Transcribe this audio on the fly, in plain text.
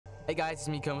Hey guys, it's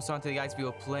me, Komo-san. Today guys, we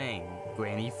are playing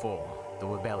Granny 4, The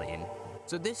Rebellion.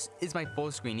 So this is my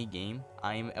first Granny game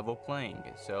I am ever playing.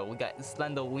 So we got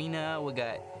Slenderina, we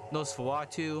got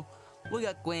Nosferatu, we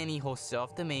got Granny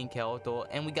herself, the main character,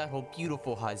 and we got her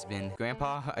beautiful husband,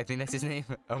 Grandpa, I think that's his name.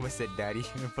 I almost said Daddy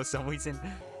for some reason.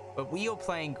 But we are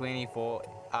playing Granny 4.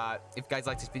 If you guys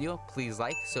like this video, please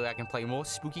like so I can play more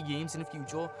spooky games in the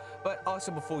future. But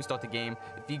also before we start the game,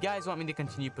 if you guys want me to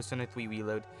continue Persona 3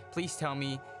 Reload, please tell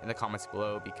me in the comments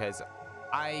below because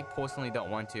I personally don't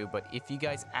want to. But if you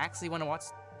guys actually want to watch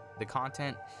the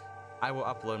content, I will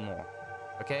upload more.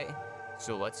 Okay?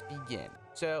 So let's begin.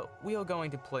 So we are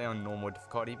going to play on normal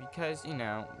difficulty because, you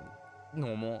know,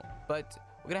 normal. But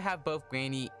we're going to have both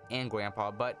Granny and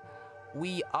Grandpa, but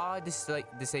we are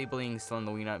disabling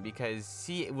Slenderina because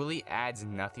she really adds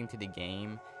nothing to the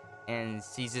game and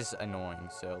she's just annoying.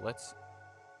 So let's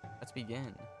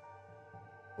begin.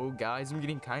 Oh guys, I'm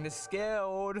getting kind of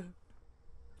scared.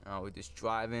 Oh, we're just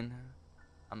driving.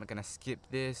 I'm not gonna skip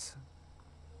this.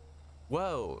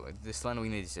 Whoa, the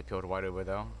Slenderina disappeared right over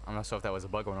though. I'm not sure if that was a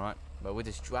bug or not, but we're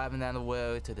just driving down the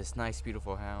road to this nice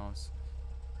beautiful house.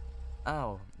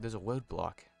 Oh, there's a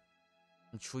roadblock.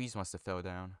 Some trees must have fell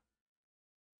down.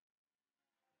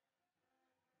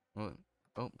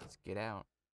 Oh, let's get out.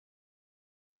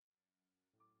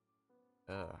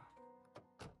 I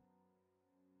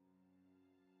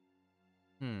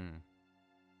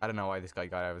don't know why this guy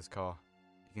got out of his car.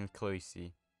 You can clearly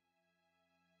see.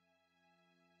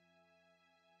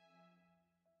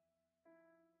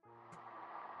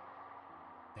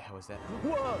 The hell was that?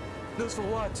 Whoa!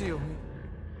 Nosferatu!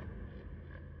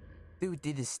 Dude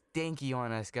did a stanky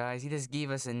on us, guys. He just gave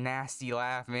us a nasty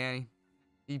laugh, man.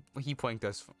 He pranked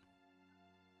us.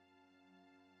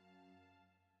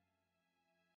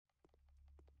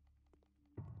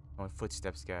 Oh,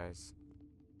 footsteps, guys.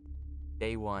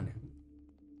 Day 1.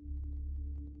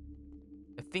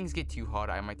 If things get too hard,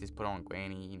 I might just put on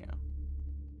Granny, you know.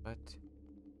 But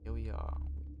here we are.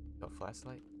 Got a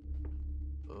flashlight.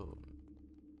 Oh,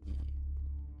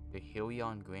 yeah. Here we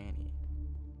are on Granny.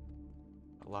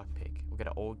 A lockpick. We got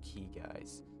an old key,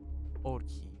 guys. Old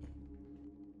key.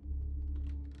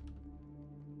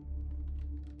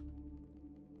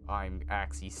 I'm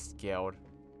actually scared.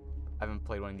 I haven't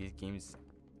played one of these games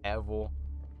ever.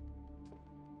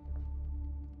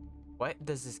 What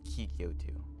does this key go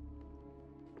to?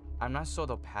 I'm not sure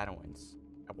the patterns.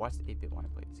 I watched 8-Bit when I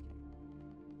played this game.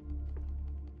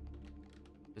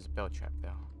 There's a bell trap though.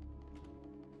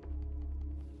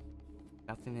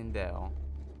 Nothing in there. I'm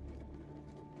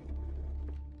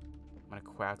gonna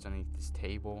crouch underneath this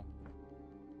table.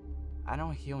 I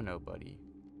don't hear nobody.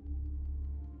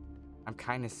 I'm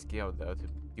kind of scared though to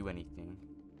do anything.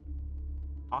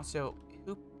 Also,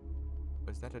 who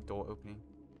was that? A door opening?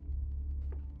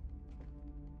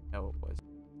 No, it was.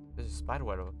 There's a spider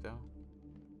web up there.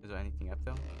 Is there anything up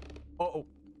there? Oh,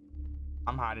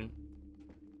 I'm hiding.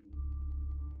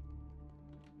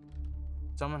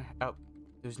 Someone, oh,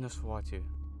 there's Nosferatu.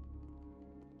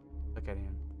 Look at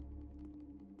him.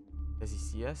 Does he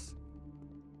see us?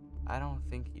 I don't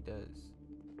think he does.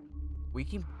 We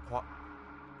can pop.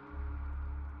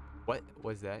 What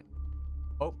was that?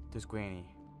 Oh, there's Granny.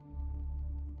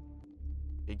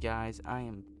 Hey guys, I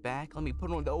am back. Let me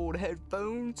put on the old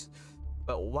headphones.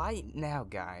 But right now,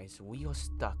 guys, we are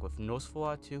stuck with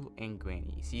Nosferatu and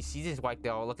Granny. See, she's just right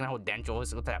there looking at her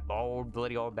dentures. Look at that bald,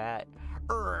 bloody old bat.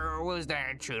 Where's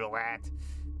that true at?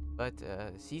 But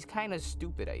she's kind of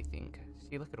stupid, I think.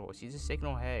 See, look at her. She's just shaking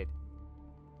her head.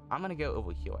 I'm gonna go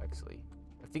over here, actually.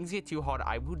 If things get too hard,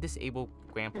 I will disable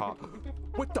Grandpa.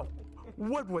 What the?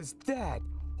 What was that?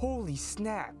 Holy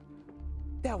snap.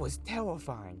 That was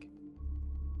terrifying.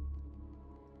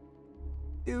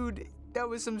 Dude, that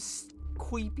was some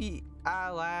creepy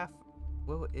laugh.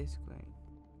 Where is Granny?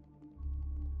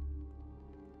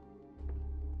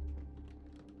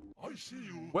 I see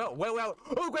you. Well.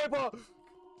 Oh, Grandpa!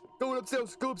 Go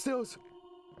upstairs. Go upstairs.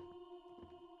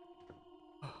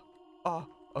 Oh,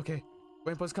 okay.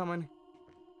 Grandpa's coming.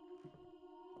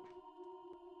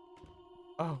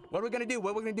 Oh, what are we gonna do?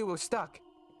 What are we gonna do? We're stuck.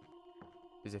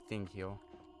 There's a thing here.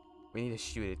 We need to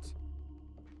shoot it.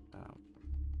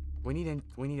 We need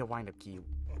a wind-up key.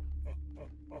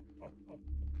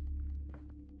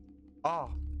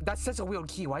 Oh, that's such a weird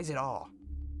key. Why is it all?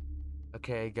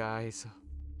 Okay, guys.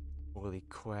 Holy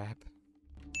crap.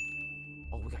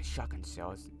 Oh, we got shotgun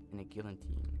shells and a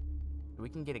guillotine. If we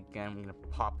can get a gun, we're gonna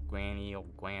pop Granny or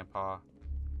Grandpa.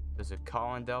 There's a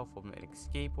colander for an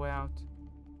escape route.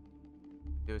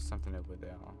 There's something over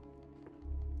there.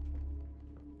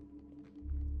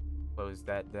 Close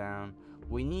that down.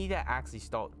 We need to actually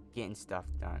start getting stuff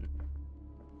done.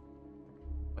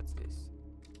 What's this?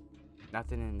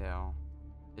 Nothing in there.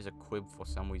 There's a quib for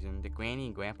some reason. Did Granny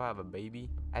and Grandpa have a baby?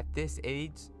 At this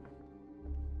age?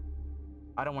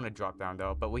 I don't want to drop down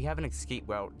though, but we have an escape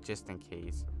route just in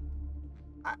case.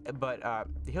 But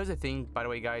here's the thing, by the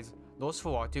way, guys.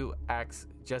 Nosferatu acts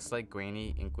just like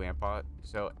Granny and Grandpa.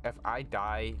 So if I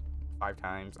die 5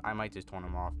 times, I might just turn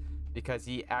him off. Because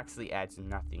he actually adds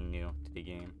nothing new to the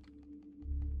game.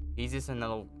 He's just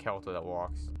another character that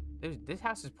walks. This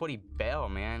house is pretty bare,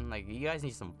 man. Like, you guys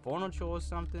need some furniture or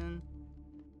something.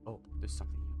 Oh, there's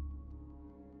something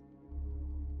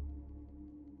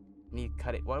here. Need to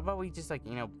cut it. What about we just, like,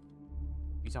 you know,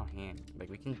 use our hand? Like,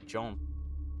 we can jump.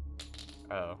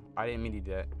 Oh, I didn't mean to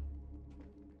do that.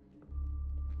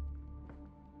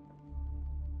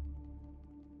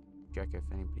 Check if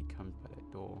anybody comes by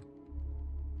that door.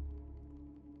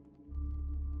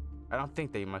 I don't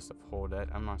think they must have heard that.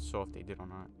 I'm not sure if they did or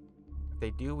not. If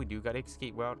they do, we do got an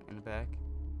escape route in the back.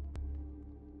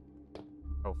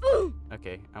 Oh,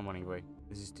 okay. I'm running away.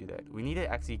 Let's just do that. We need to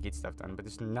actually get stuff done, but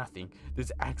there's nothing.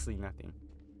 There's actually nothing.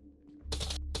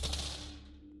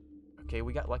 Okay,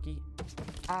 we got lucky.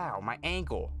 Ow, my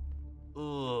ankle.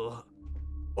 Ugh.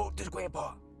 Oh, there's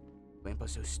Grandpa.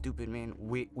 Grandpa's so stupid, man.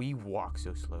 We walk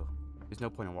so slow. There's no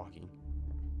point in walking.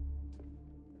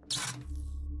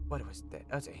 What was that?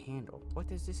 That's a handle. What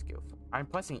does this go for? I'm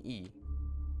pressing E.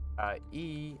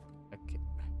 E. Okay.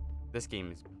 This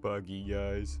game is buggy,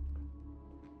 guys.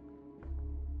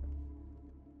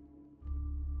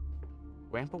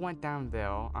 Grandpa went down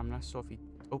there. I'm not sure if he...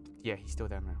 Oh, yeah, he's still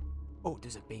down now. Oh,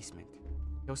 there's a basement.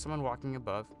 There's someone walking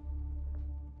above.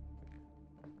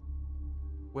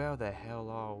 Where the hell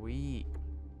are we?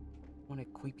 What a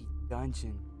creepy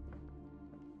dungeon.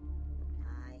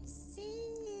 I see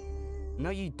you.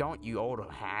 No, you don't, you old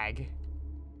hag.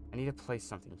 I need to place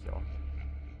something here.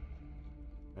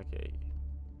 Okay.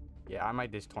 Yeah, I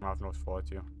might just turn off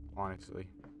Nosferatu, honestly.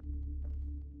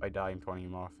 If I die, I'm turning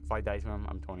him off. If I die to him,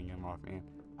 I'm turning him off, man.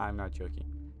 I'm not joking.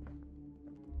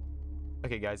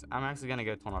 Okay, guys, I'm actually gonna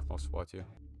go turn off Nosferatu.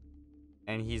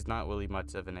 And he's not really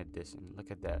much of an addition.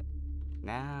 Look at that.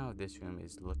 Now this room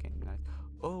is looking nice.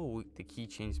 Oh, the key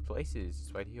changed places.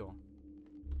 It's right here.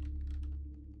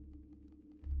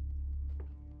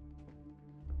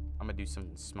 I'm gonna do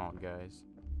something small, guys.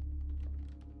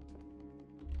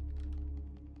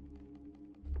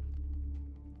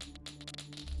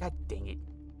 God dang it.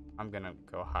 I'm gonna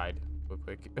go hide real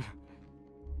quick.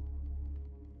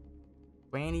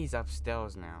 Granny's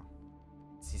upstairs now.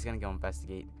 She's gonna go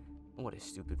investigate. What a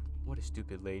stupid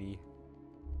lady.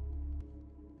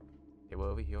 Okay, we're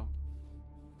over here.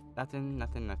 Nothing.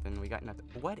 We got nothing.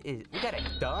 We got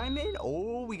a diamond?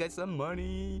 Oh, we got some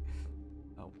money.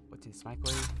 Oh, what's this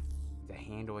microwave? The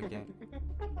handle again.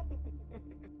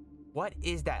 What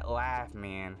is that laugh,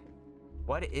 man?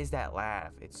 What is that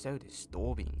laugh? It's so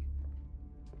disturbing.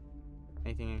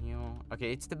 Anything in here?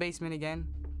 Okay, it's the basement again.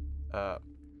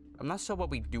 I'm not sure what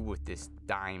we do with this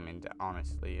diamond,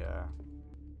 honestly. I'm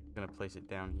gonna place it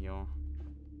down here.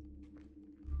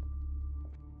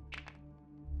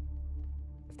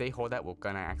 If they hold that, we're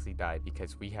gonna actually die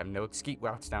because we have no escape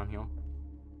routes down here.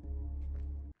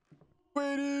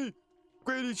 Granny!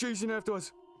 Granny chasing after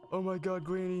us! Oh my god,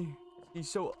 Granny. He's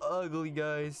so ugly,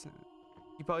 guys.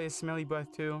 He probably has smelly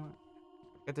breath too.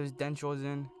 Got those dentures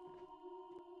in.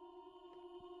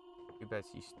 You bet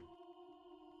she's...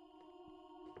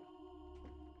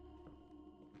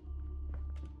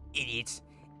 Idiots!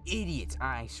 Idiots!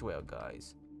 I swear,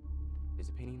 guys. There's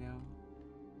a painting now.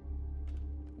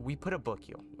 We put a book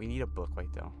here. We need a book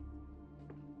right there.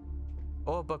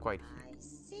 Oh, a book right here. I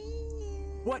see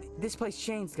you. What? This place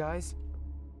changed, guys.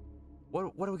 What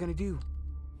are we gonna do?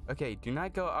 Okay, do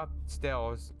not go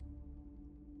upstairs.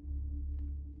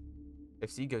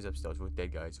 If she goes upstairs, we're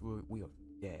dead, guys. We are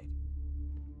dead.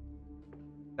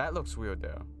 That looks weird,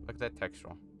 though. Look at that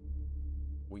texture.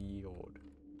 Weird.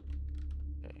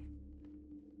 Okay.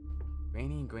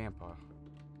 Granny and Grandpa.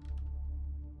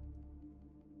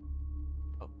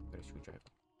 Oh, got a screwdriver.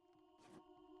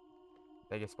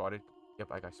 Did I get spotted?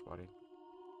 Yep, I got spotted.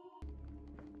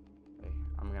 Okay,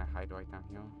 I'm gonna hide right down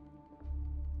here.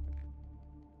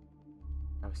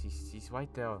 Oh, she's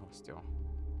right there still.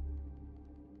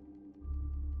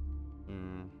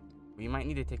 We might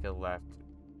need to take a left.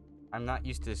 I'm not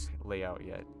used to this layout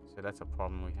yet, so that's a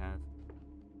problem we have.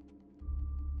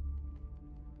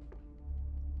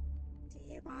 Do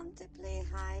you want to play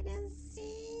hide and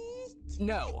seek?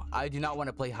 No, I do not want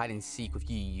to play hide and seek with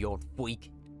you, you old freak.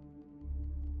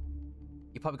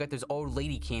 You probably got those old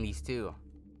lady candies too.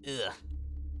 Ugh.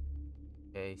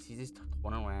 Okay, she's just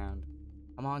turning around.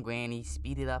 Come on, Granny,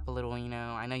 speed it up a little, you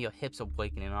know. I know your hips are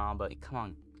breaking and all, but come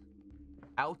on.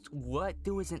 out. What?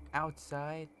 There was an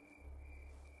outside.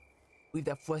 Leave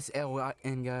that first L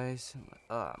in, guys.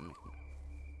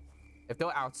 If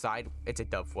they're outside, it's a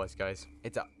dub for us, guys.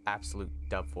 It's an absolute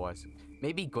dub for us.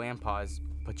 Maybe Grandpa's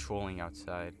patrolling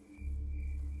outside.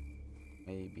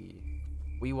 Maybe.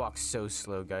 We walk so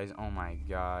slow, guys. Oh my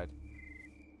god.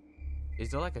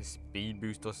 Is there like a speed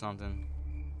boost or something?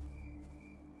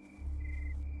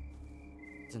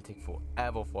 It doesn't take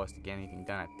forever for us to get anything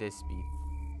done at this speed.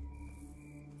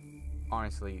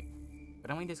 Honestly. Why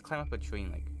don't we just climb up a tree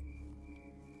and like...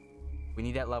 We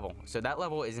need that level. So that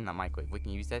level isn't a microwave. We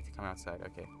can use that to come outside.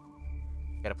 Okay.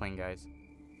 Got a plane, guys.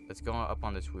 Let's go up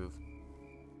on this roof.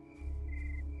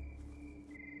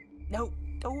 No!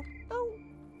 No! No!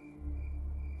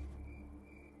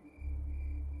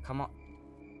 Come on.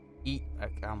 Eat.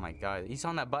 Okay, oh my god. He's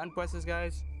on that button presses,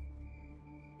 guys.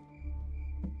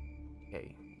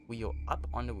 Okay. We are up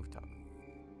on the rooftop.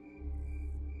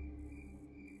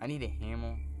 I need a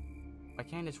hammer. I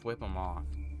can't just whip him off.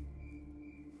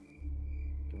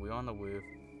 We're on the roof.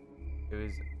 There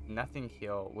is nothing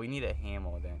here. We need a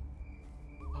hammer then.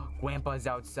 Grandpa's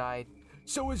outside.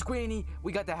 So is Granny.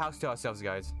 We got the house to ourselves,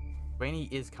 guys. Granny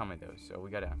is coming though, so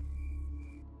we gotta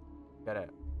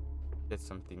get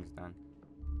some things done.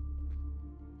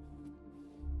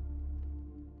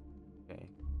 Okay.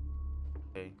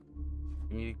 Okay.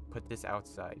 We need to put this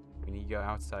outside. We need to go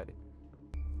outside.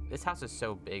 This house is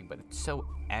so big, but it's so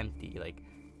empty. Like,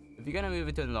 if you're gonna move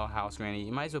into a little house, Granny,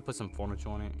 you might as well put some furniture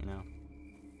on it, you know?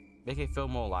 Make it feel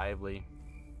more lively.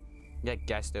 Get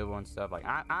guests over and stuff. Like,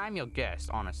 I'm your guest,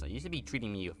 honestly. You should be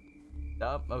treating me with the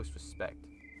utmost respect.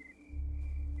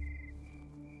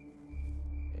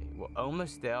 Okay, we're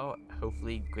almost there.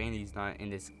 Hopefully, Granny's not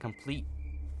in this complete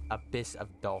abyss of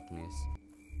darkness.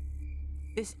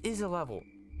 This is a level.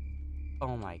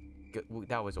 Oh my god,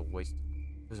 that was a waste.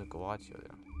 There's a garage here,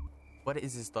 though. What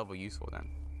is this level useful then?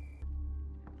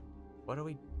 What do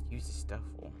we use this stuff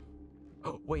for?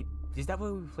 Oh, wait, is that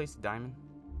where we place the diamond?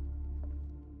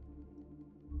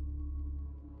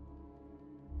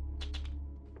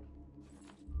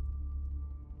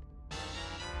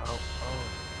 Oh.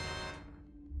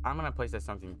 I'm gonna place that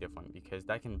something different because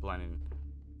that can blend in.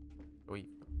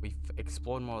 We've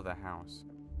explored more of the house.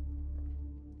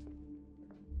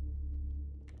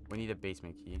 We need a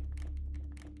basement key.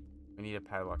 We need a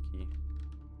padlock key.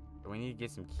 But we need to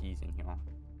get some keys in here.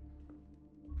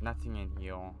 Nothing in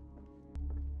here.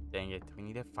 Dang it. We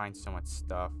need to find so much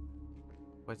stuff.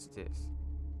 What's this?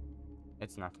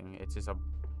 It's nothing. It's just a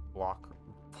block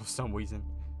for some reason.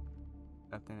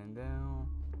 Nothing in there.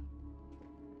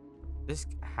 This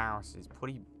house is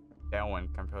pretty barren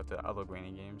compared to other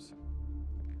Granny games.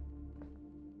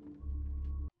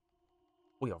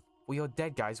 We are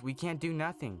dead, guys. We can't do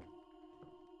nothing.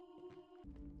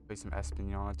 Play some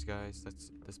espionage, guys.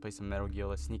 Let's play some Metal Gear.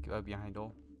 Let's sneak up behind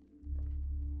door.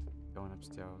 Going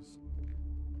upstairs.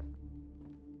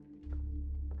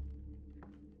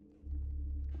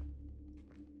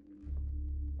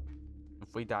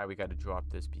 If we die, we gotta drop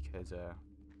this because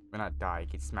we're not die.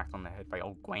 Get smacked on the head by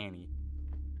old Granny.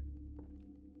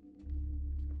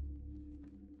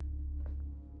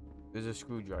 There's a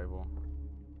screwdriver.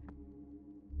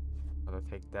 I'll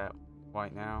take that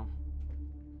right now.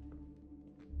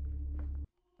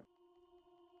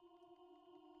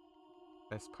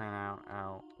 Let's plan out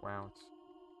our routes.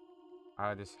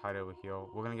 I'll just hide over here.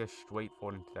 We're gonna go straight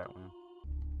forward into that room.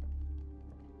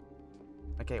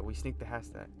 Okay, we sneaked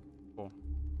past that. Cool.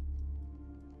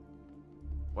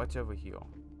 What's over here?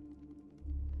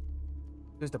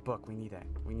 There's the book. We need that.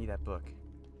 We need that book.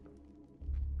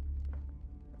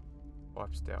 Go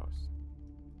upstairs.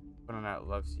 Put on that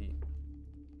love seat.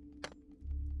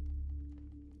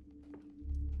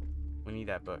 We need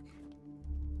that book.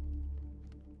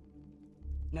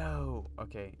 No!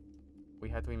 Okay. We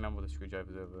had to remember the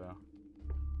screwdriver's over there.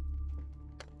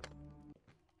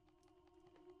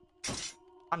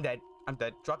 I'm dead. I'm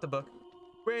dead. Drop the book.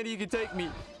 Randy, you can take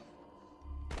me.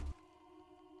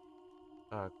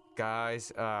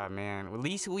 Guys. Man. At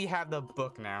least we have the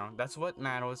book now. That's what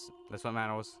matters. That's what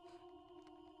matters.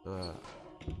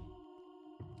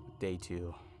 Day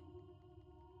 2.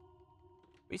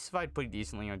 We survived pretty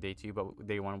decently on day 2, but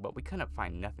day 1, but we couldn't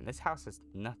find nothing. This house has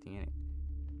nothing in it.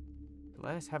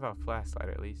 Let us have our flashlight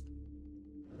at least.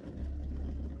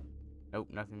 Nope,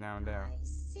 nothing down there. I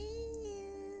see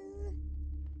you.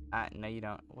 No you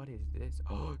don't. What is this?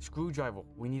 Oh, screwdriver.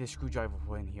 We need a screwdriver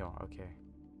for in here. Okay.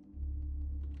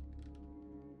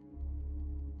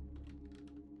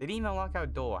 They didn't even lock our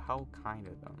door. How kind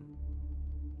of them.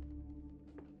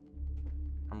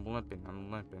 I'm limping. I'm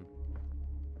limping.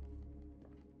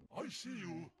 I see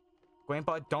you.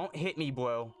 Grandpa, don't hit me,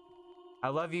 bro. I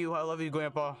love you,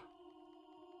 Grandpa.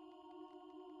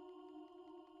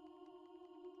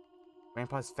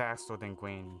 Grandpa's faster than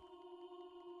Granny.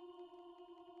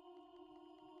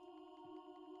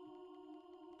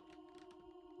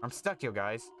 I'm stuck here,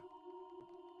 guys.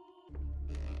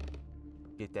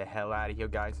 Get the hell out of here,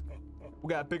 guys. We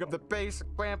gotta pick up the pace.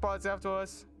 Grandpa's after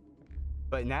us.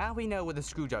 But now we know what the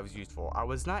screwdriver is used for. I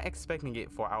was not expecting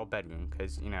it for our bedroom,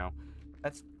 because, you know,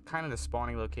 that's kind of the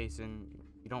spawning location.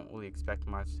 You don't really expect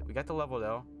much. We got the level,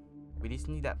 though. We just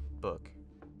need that book.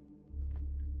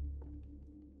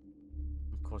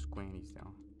 Of course, Granny's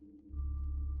down.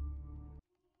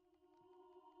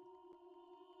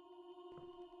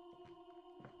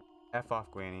 F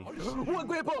off, Granny. What,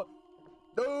 Grandpa?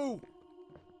 No!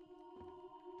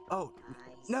 Oh,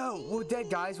 no! We're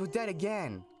dead, guys. We're dead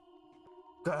again.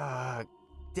 Dang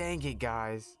it,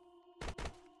 guys.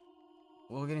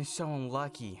 We're getting so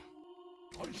unlucky.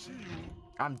 I see you.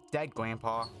 I'm dead,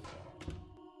 Grandpa.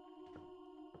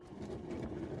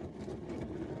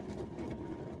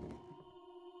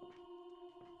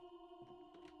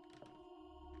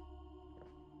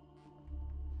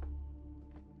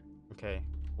 Okay,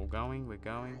 we're going.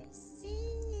 I see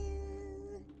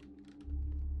you.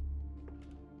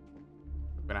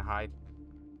 We're gonna hide.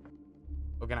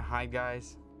 We're gonna hide,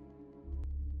 guys.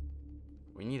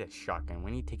 We need a shotgun. We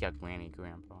need to take out Granny,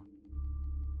 Grandpa.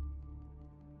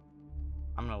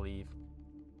 I'm gonna leave.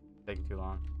 Taking too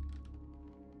long.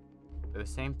 The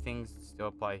same things still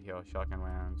apply here. Shotgun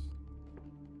rounds.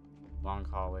 Long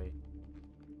hallway.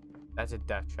 That's a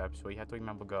death trap, so you have to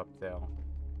remember to go up there.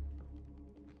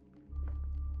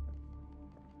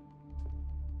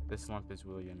 This lump is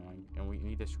really annoying, and we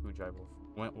need a screwdriver.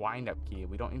 Wind up key.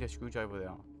 We don't need a screwdriver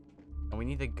there. And we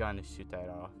need a gun to shoot that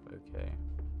off. Okay.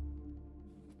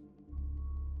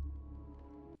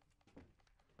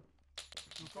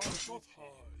 You got shot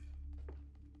high.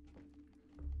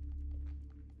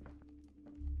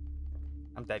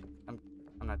 I'm dead. I'm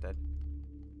not dead.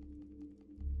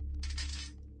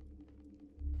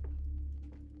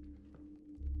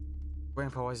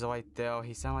 Grandpa was right there.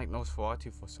 He sounded like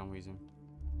Nosferatu for some reason.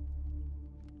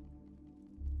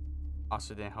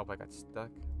 Also didn't help I got stuck.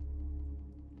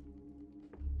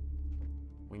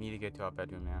 We need to get to our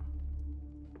bedroom now.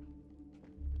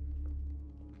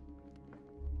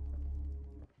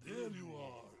 There you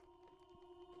are.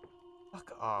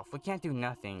 Fuck off. We can't do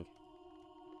nothing.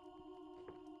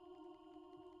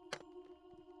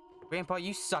 Grandpa,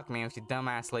 you suck, man, with your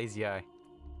dumbass lazy eye.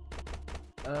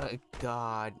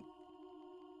 God.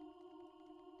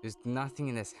 There's nothing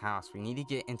in this house. We need to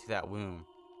get into that room.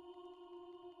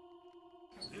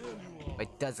 There you are. But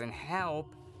it doesn't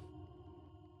help.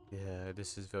 Yeah,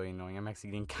 this is very annoying. I'm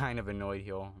actually getting kind of annoyed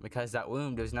here. Because that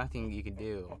room, there's nothing you can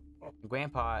do.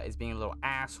 Grandpa is being a little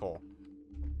asshole.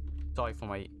 Sorry for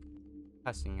my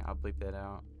cussing. I'll bleep that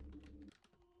out.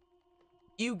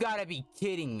 You gotta be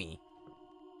kidding me.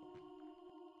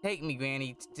 Take me,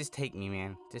 Granny. Just take me,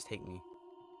 man. Just take me.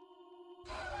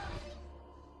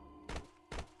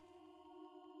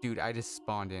 Dude, I just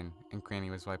spawned in, and Granny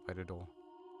was right by the door.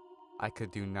 I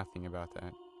could do nothing about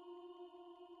that.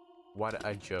 What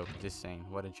a joke. Just saying.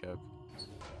 What a joke.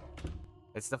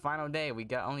 It's the final day. We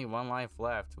got only one life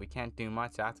left. We can't do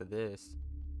much after this.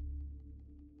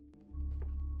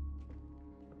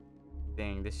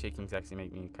 Dang, this shaking's actually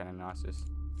making me kind of nauseous.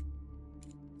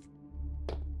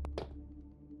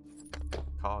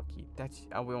 Call key. That's...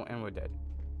 I will, and we're dead.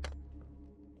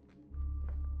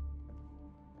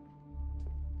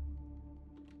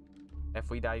 If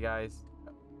we die, guys...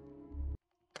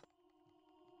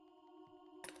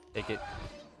 Take it.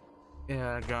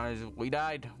 Yeah, guys, we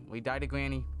died. We died to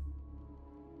Granny.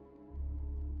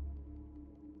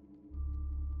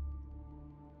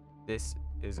 This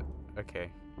is... okay.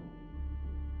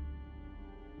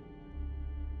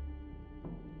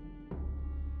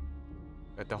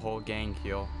 Got the whole gang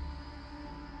kill.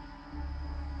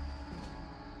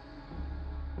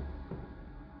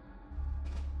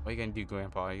 What are you gonna do,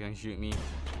 Grandpa? Are you gonna shoot me?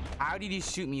 How did you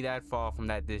shoot me that far from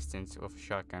that distance with a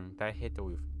shotgun? That hit the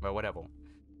roof. But whatever.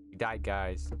 You died,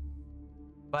 guys.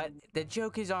 But the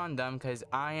joke is on them because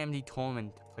I am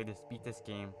determined to play this, beat this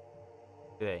game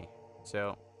today.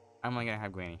 So I'm only gonna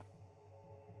have Granny.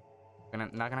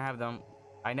 Not gonna have them.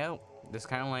 I know this is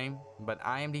kind of lame, but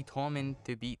I am determined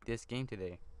to beat this game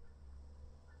today.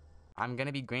 I'm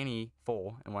gonna be Granny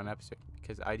 4 in one episode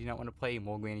because I do not want to play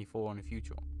more Granny 4 in the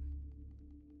future.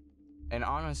 And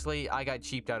honestly, I got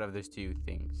cheaped out of those two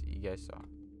things you guys saw.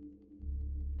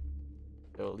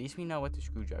 So at least we know what the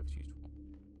screwdriver's used for.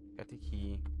 Got the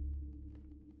key.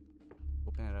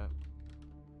 Open it up.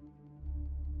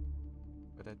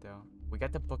 Put that down. We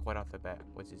got the book right off the bat,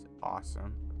 which is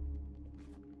awesome.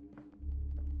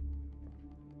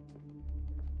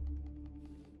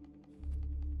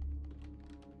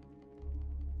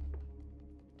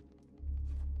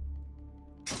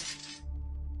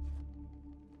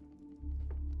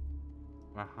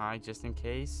 I'm gonna hide just in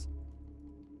case.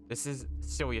 This is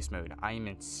serious mode. I am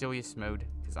in serious mode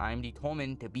because I am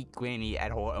determined to beat Granny at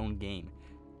her own game.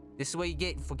 This is what you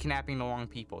get for kidnapping the wrong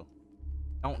people.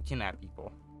 Don't kidnap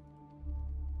people.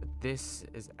 But this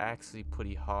is actually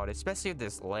pretty hard, especially with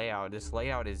this layout. This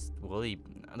layout is really,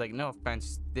 like, no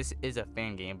offense, this is a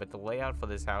fan game, but the layout for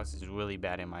this house is really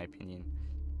bad in my opinion.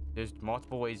 There's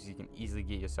multiple ways you can easily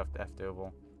get yourself effed over.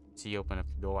 See, open up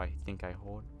the door. I think I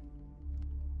heard.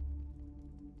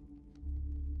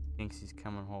 Thinks he's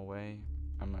coming her way.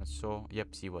 I'm not sure. Yep,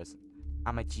 she was.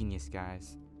 I'm a genius,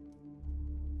 guys.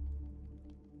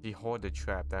 She heard the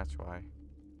trap, that's why.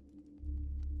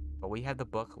 But we have the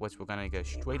book, which we're gonna go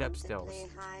straight upstairs. Play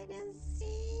hide and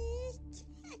seek.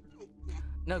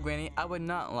 No, Granny, I would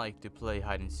not like to play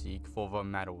hide and seek for the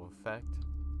matter of fact.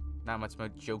 Not much more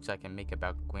jokes I can make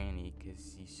about Granny,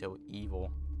 because she's so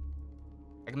evil.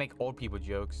 I can make old people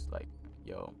jokes, like,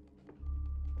 yo.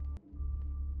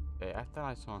 Okay, I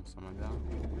thought I saw someone down.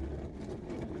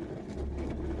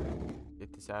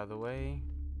 Get this out of the way.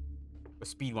 We're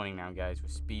speedrunning now, guys. We're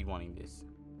speedrunning this.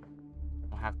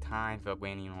 Don't have time for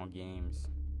Granny in all games.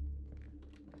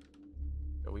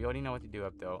 But we already know what to do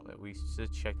up there. We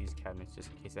should check these cabinets just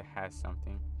in case it has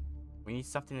something. We need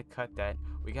something to cut that.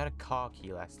 We got a car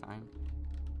key last time.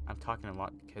 I'm talking a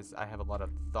lot because I have a lot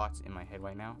of thoughts in my head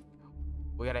right now.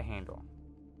 We got a handle.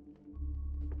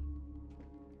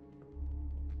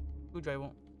 Screwdriver.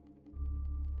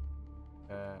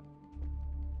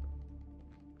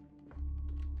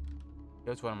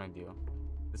 Here's what I'm gonna do.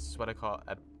 This is what I call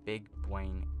a big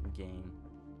brain game.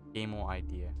 Game or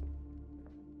idea.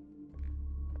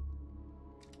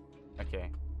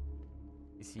 Okay.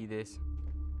 You see this?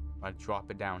 I'll drop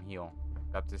it down here.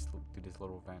 Up this through this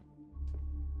little vent.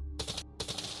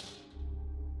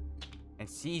 And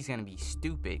C's gonna be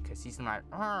stupid because he's like,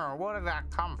 where did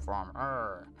that come from?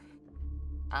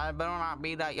 I better not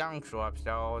be that youngster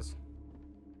upstairs.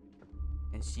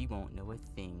 And she won't know a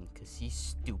thing because she's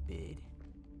stupid.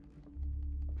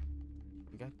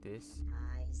 We got this.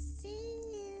 I see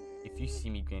you. If you see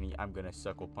me, Granny, I'm gonna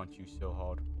sucker punch you so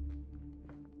hard.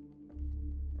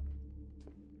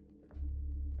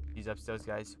 She's upstairs,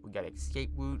 guys. We got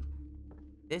escape route.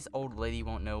 This old lady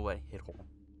won't know what hit her.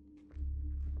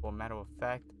 For a matter of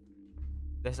fact,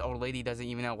 this old lady doesn't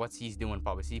even know what she's doing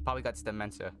probably. She probably got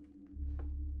dementia.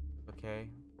 Okay.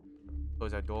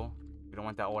 Close our door. We don't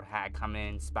want that old hag coming in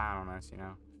and spying on us, you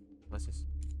know. Let's just...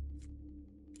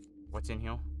 What's in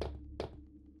here?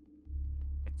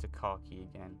 It's a car key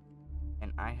again.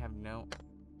 And I have no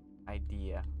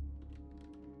idea.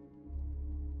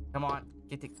 Come on.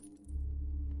 Get the...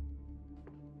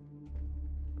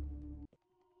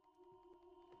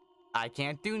 I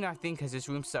can't do nothing because this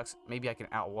room sucks. Maybe I can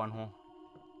outrun her.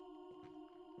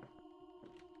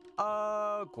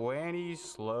 Granny's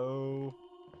slow.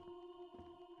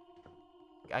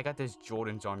 I got this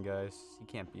Jordans on, guys. He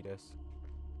can't beat us.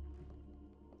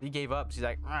 He gave up. She's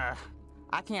like,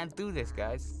 I can't do this,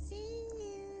 guys. See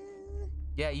you.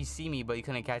 Yeah, you see me, but you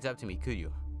couldn't catch up to me, could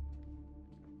you?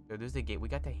 So there's the gate. We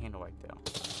got the handle right there.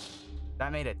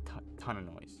 That made a ton of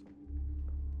noise.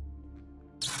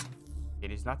 Okay,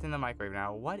 there's nothing in the microwave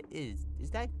now. What is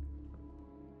that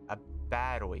a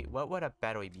battery? What would a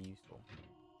battery be used for?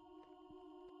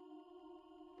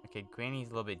 Okay, Granny's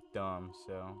a little bit dumb,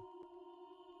 so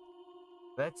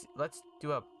let's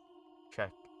do a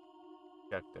check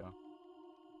though.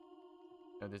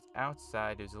 So there's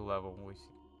outside, there's a level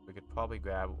we could probably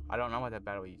grab. I don't know what that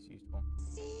battery is used for.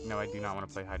 No, I do not want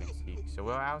to play hide and seek. So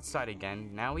we're outside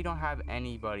again. Now we don't have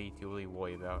anybody to really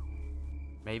worry about.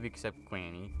 Maybe except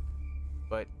Granny.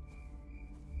 But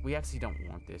we actually don't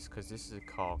want this because this is a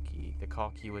call key. The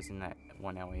call key was in that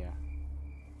one area.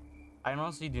 I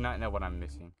honestly do not know what I'm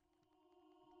missing.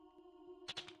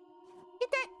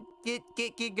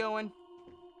 Get going.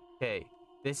 Okay,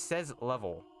 this says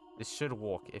level. This should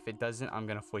work. If it doesn't, I'm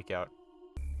gonna freak out.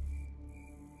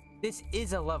 This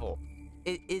is a level.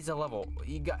 It is a level.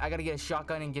 I gotta get a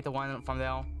shotgun and get the one from there.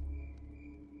 Oh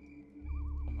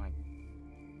my.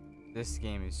 This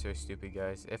game is so stupid,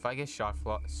 guys. If I get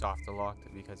softer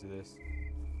locked because of this,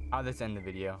 I'll just end the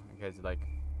video because, like,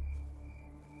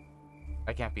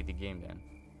 I can't beat the game then.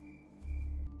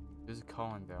 There's a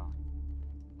calling down.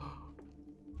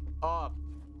 Oh!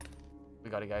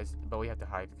 We got it, guys. But we have to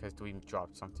hide because we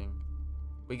dropped something.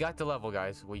 We got the level,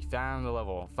 guys. We found the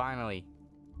level. Finally.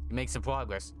 Make some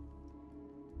progress.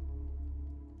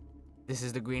 This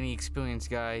is the Granny experience,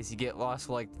 guys. You get lost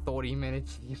for like 30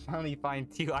 minutes. You finally find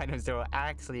 2 items that are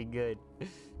actually good.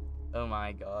 Oh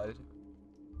my god.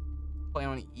 Play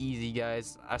on easy,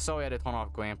 guys. I saw we had to turn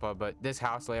off Grandpa, but this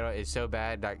house layout is so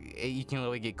bad that you can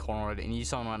literally get cornered. And you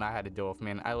saw what I had to deal with,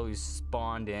 man. I literally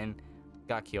spawned in,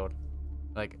 got killed.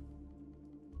 Like,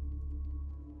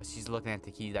 she's looking at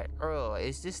the key like, oh,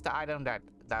 is this the item that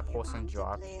person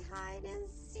dropped? Play hide and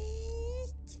seek.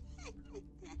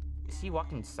 Is she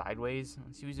walking sideways?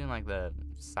 She was doing like the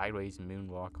sideways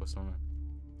moonwalk or something.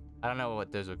 I don't know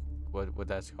what those are, what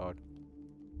that's called.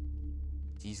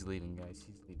 She's leaving, guys.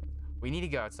 She's leaving. We need to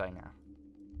go outside now.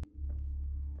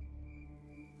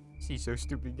 She's so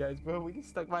stupid, guys, bro. We get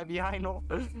stuck right behind her.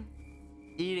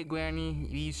 Eat it, Granny.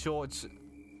 Eat shorts.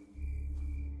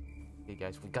 Okay,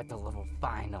 guys, we got the level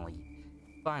finally.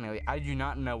 Finally. I do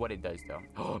not know what it does,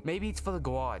 though. Maybe it's for the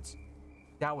guards.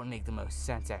 That would make the most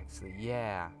sense, actually.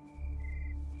 Yeah.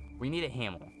 We need a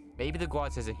hammer. Maybe the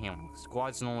guards has a hammer.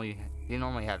 Squads normally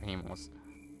have hammers.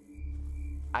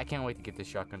 I can't wait to get this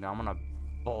shotgun down. I'm gonna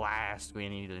blast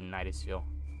Granny to the Nightisville.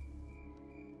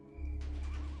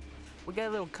 We got a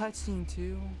little cutscene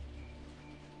too.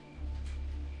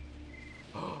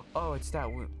 Oh, it's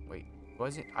that one. Wait,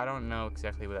 was it? I don't know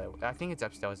exactly what that. I think it's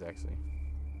upstairs actually.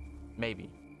 Maybe.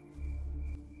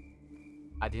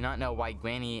 I do not know why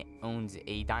Granny owns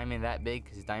a diamond that big,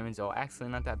 because diamonds are actually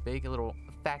not that big. A little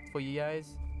fact for you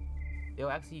guys. They're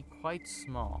actually quite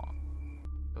small.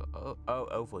 Oh,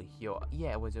 over here.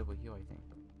 Yeah, it was over here, I think.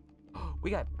 We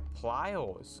got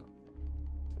pliers.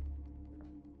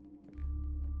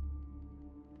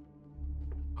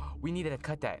 We needed to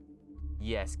cut that.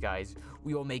 Yes, guys.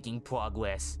 We are making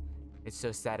progress. It's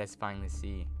so satisfying to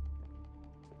see.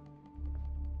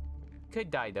 Could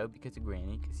die, though, because of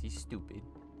Granny, because he's stupid.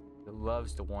 He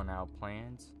loves to worn out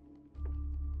plans.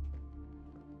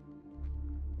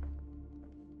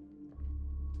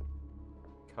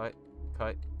 Cut,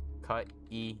 cut, cut,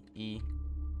 E.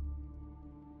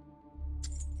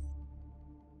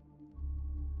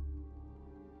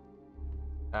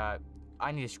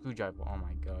 I need a screwdriver. Oh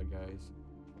my god, guys.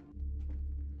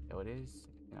 There it is.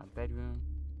 In our bedroom.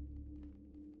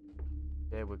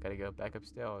 There, we gotta go back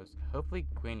upstairs. Hopefully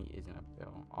Granny isn't up there,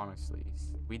 honestly.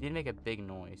 We did make a big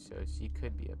noise, so she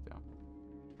could be up there.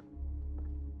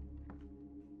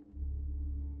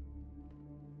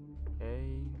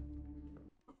 Okay.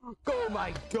 Oh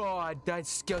my god, that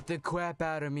scared the crap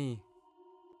out of me.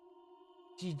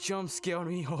 She jump scared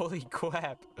me, holy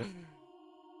crap.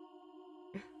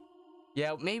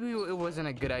 Yeah, maybe it wasn't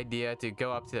a good idea to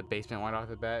go up to the basement right off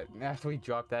the bat after we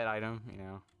dropped that item, you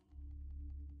know.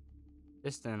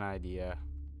 Just an idea.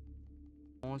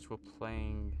 Once we're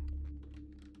playing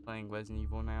Resident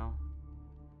Evil now.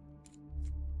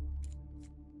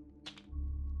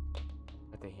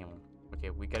 At the hammer.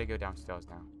 Okay, we gotta go downstairs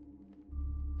now.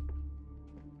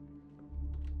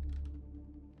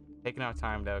 Taking our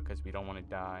time though, because we don't want to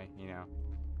die, you know.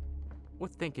 We're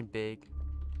thinking big.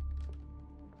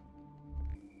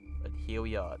 But here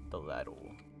we are, the ladder.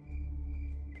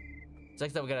 It's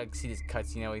like that we gotta see this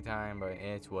cutscene every time, but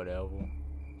it's whatever.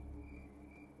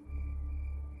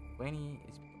 Granny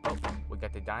is. Oh, we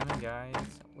got the diamond,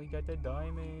 guys. We got the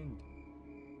diamond.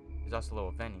 There's also a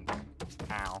little vending.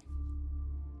 Ow.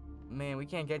 Man, we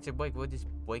can't get to break. We're just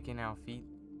breaking our feet.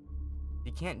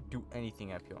 You can't do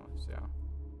anything up here, so.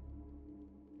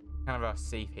 Kind of a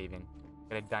safe haven.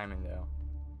 Got a diamond, though.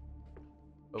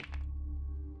 Oh.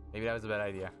 Maybe that was a bad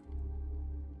idea.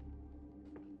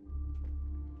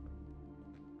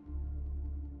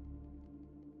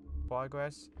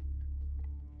 Progress.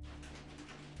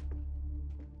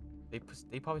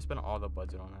 They probably spent all the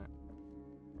budget on it.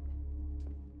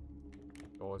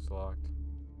 Door's locked.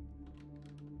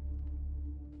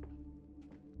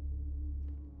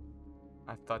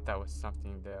 I thought that was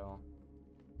something though.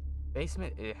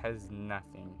 Basement, it has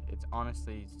nothing. It's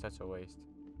honestly such a waste.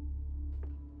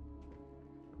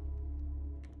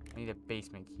 I need a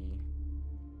basement key.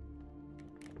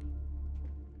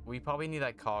 We probably need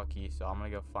that car key, so I'm gonna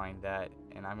go find that,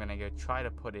 and I'm gonna go try to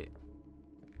put it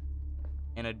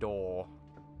in a door.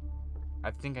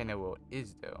 I think I know where it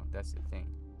is, though. That's the thing.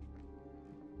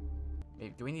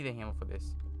 Maybe, do we need a hammer for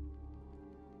this?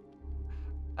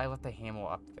 I left the hammer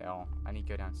up there. I need to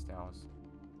go downstairs.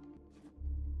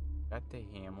 Got the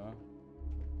hammer.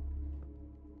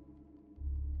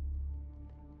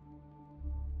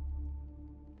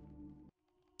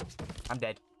 I'm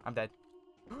dead. I'm dead.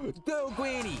 No,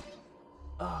 Granny!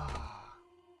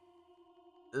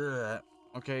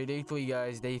 Okay, day 3,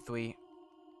 guys. Day 3.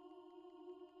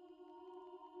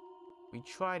 We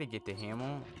tried to get the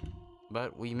hammer,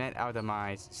 but we met our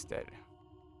demise instead.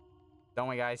 Don't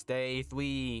worry, guys. Day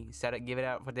 3. Set it. Give it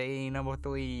out for day number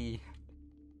 3.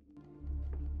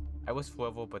 I was full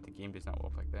level, but the game does not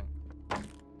work like that.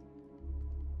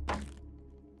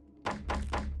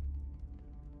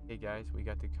 Hey guys, we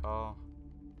got the car.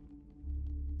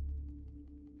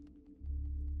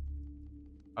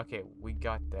 Okay, we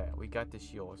got that. We got the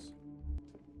shields.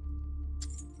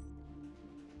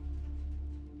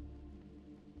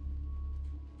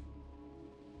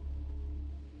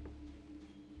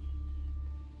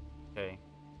 Okay.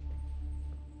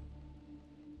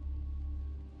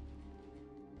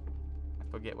 I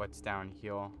forget what's down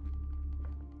here.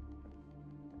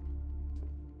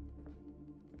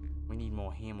 We need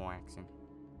more hammer action.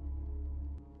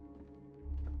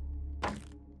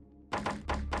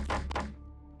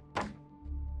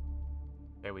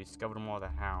 Okay, we discovered more of the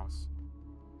house.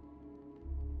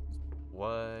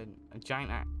 What? A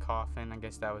giant coffin. I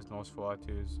guess that was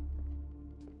Nosferatu's.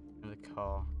 In the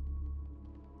car.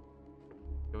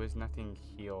 There was nothing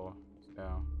here,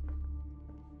 so.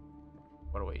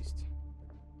 What a waste.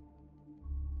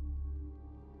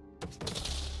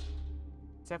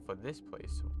 Except for this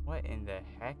place. What in the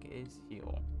heck is here?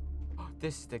 Oh,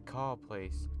 this is the car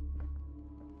place.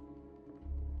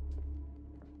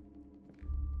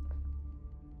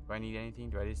 Do I need anything?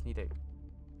 Do I just need it?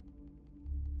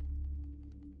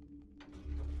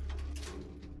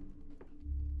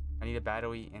 I need a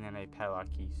battery and then a padlock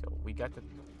key. So we got the.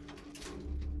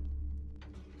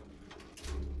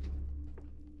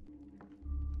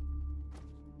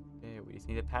 Yeah, we just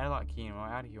need a padlock key and we're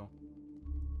out of here.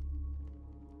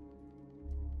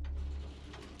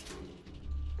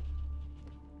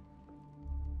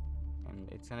 And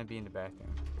it's gonna be in the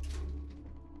bathroom.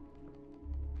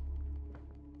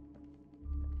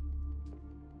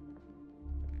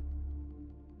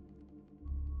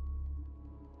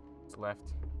 It's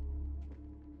left.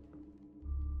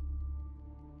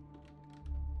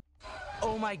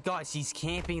 Oh my god, she's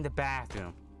camping in the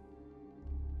bathroom.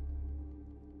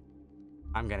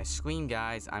 I'm gonna scream,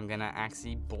 guys. I'm gonna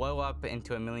actually blow up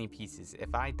into a million pieces.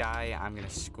 If I die, I'm gonna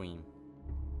scream.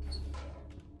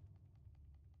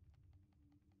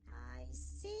 I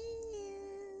see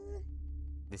you.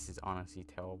 This is honestly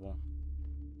terrible.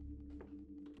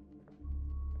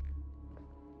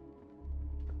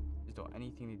 Is there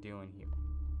anything to do in here?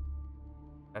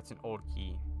 That's an old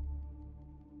key.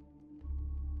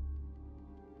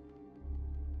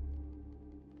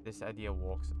 This idea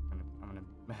works.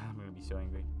 I'm gonna be so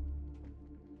angry.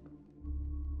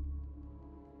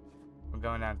 We're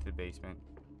going down to the basement.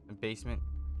 The basement,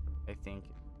 I think,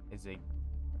 is a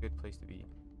good place to be.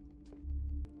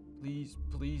 Please,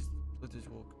 please, let this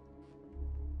work.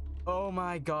 Oh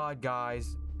my god,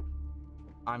 guys.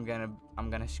 I'm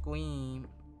gonna scream.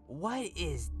 What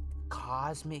is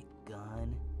cosmic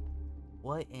gun?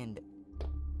 What in the...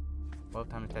 Well,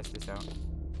 time to test this out.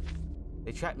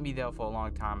 They trapped me there for a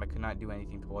long time. I could not do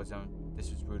anything towards them.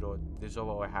 This was brutal. This is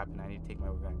all what happened. I need to take my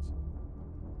revenge.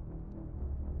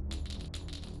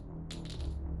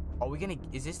 Are we gonna...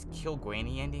 Is this kill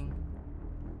Granny ending?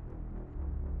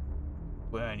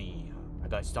 Granny, I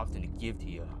got something to give to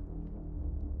you.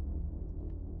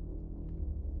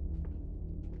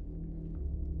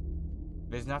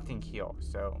 There's nothing here,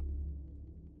 so...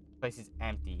 Place is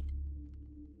empty.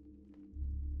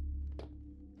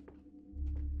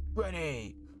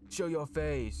 Granny, show your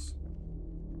face.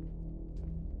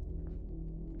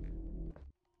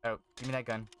 Oh, give me that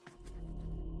gun.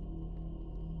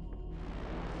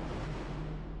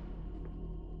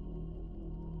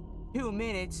 Two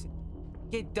minutes?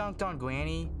 Get dunked on,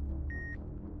 Granny.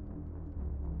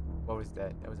 What was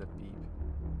that? That was a beep.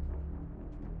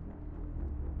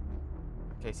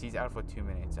 Okay, she's out for 2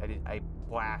 minutes. I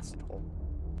blasted her.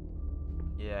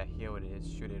 Yeah, here it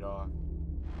is. Shoot it off.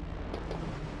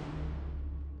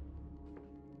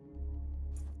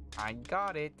 I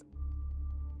got it.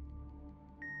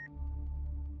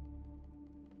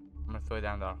 I'm gonna throw it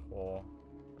down that hole.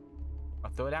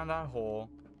 I'll throw it down that hole.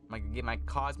 I'm gonna get my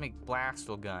cosmic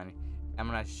blaster gun. I'm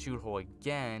gonna shoot her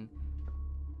again.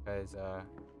 Because, I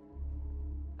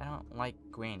don't like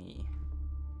Granny.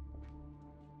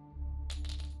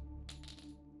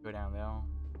 Go down there.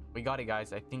 We got it,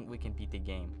 guys. I think we can beat the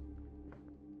game.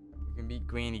 We can beat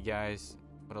Granny, guys.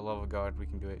 For the love of God, we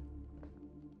can do it.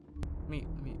 Let me.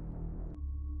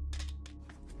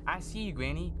 I see you,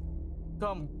 Granny.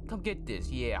 Come get this.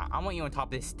 Yeah, I want you on top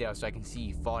of this stair so I can see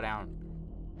you fall down.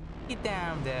 Get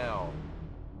down there.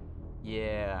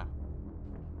 Yeah.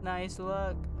 Nice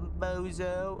luck,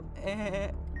 bozo.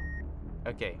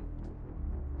 Okay.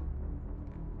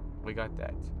 We got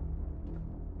that.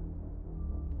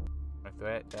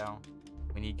 threat down.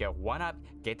 We need to get one up,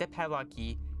 get the padlock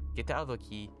key, get the other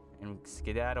key, and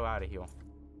skedaddle out of here.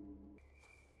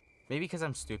 Maybe because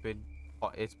I'm stupid.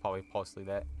 It's probably partially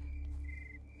that.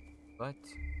 But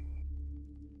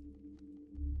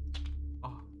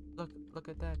oh, look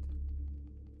at that.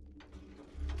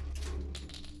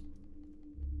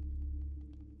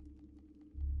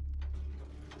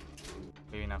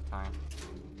 Maybe enough time.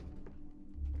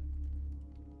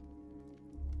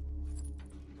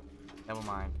 Never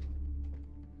mind.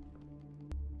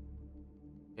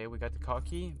 Okay, we got the car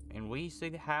key, and we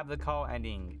should have the call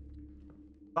ending.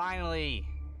 Finally!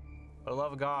 For the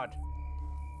love of God.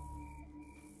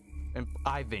 And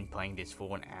I've been playing this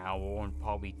for an hour and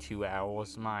probably 2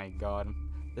 hours. My God.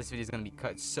 This video is going to be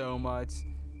cut so much.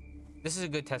 This is a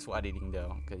good test for editing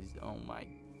though, because oh my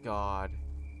God.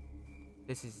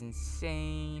 This is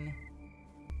insane.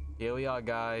 Here we are,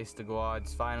 guys. The garage.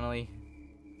 Finally.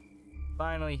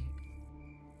 Finally.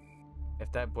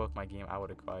 If that broke my game, I would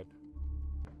have cried.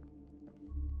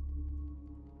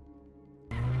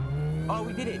 Oh,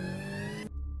 we did it!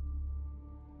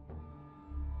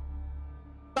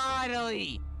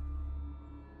 Finally!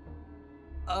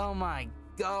 Oh my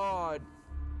God.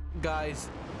 Guys.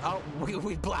 Oh,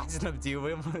 we blasted them too.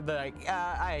 We're like,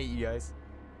 I hate you guys.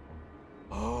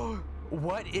 Oh,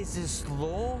 what is this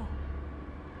lore?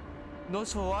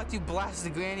 Nosferatu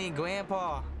blasted Granny and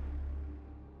Grandpa.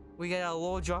 We got a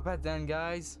lore drop at the end,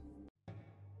 guys.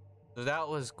 So that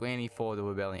was Granny 4: The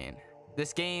Rebellion.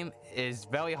 This game is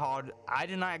very hard. I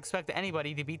did not expect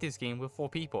anybody to beat this game with 4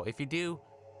 people. If you do,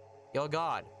 you're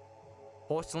God.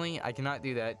 Fortunately, I cannot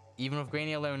do that. Even with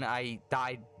Granny alone, I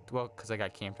died. Well, because I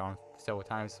got camped on several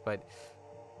times, but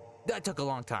that took a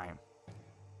long time.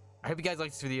 I hope you guys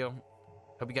liked this video.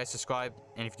 Hope you guys subscribe.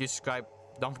 And if you do subscribe,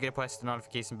 don't forget to press the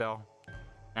notification bell.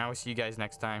 And I will see you guys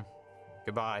next time.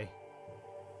 Goodbye.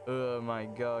 Oh my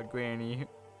God, Granny.